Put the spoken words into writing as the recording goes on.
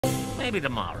maybe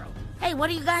tomorrow. Hey, what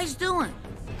are you guys doing?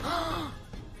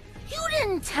 You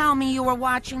didn't tell me you were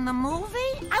watching the movie.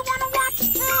 I want to watch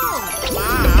too.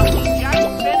 Ma, we just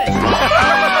finished.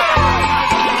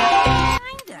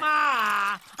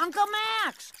 Ma! Uncle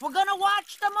Max, we're gonna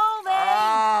watch the movie.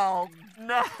 Oh,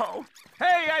 no.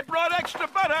 Hey, I brought extra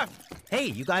butter. Hey,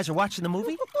 you guys are watching the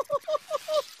movie?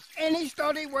 Any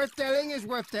story worth telling is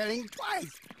worth telling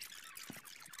twice.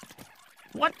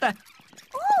 What the?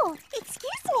 Oh, excuse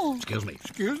me. Excuse me.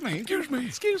 Excuse me. Excuse me.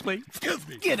 Excuse me. Excuse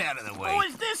me. Get out of the way. Who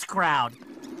is this crowd?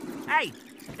 Hey,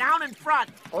 down in front.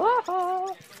 Gorge.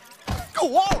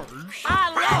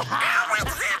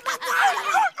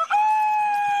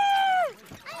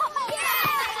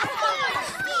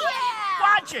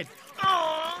 Watch it.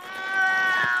 Oh.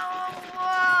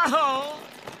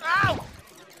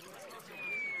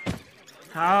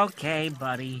 Ow. Okay,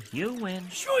 buddy, you win.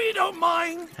 Sure you don't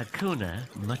mind? Hakuna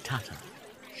Matata.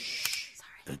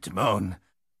 Timon,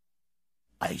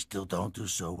 I still don't do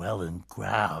so well in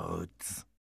crowds.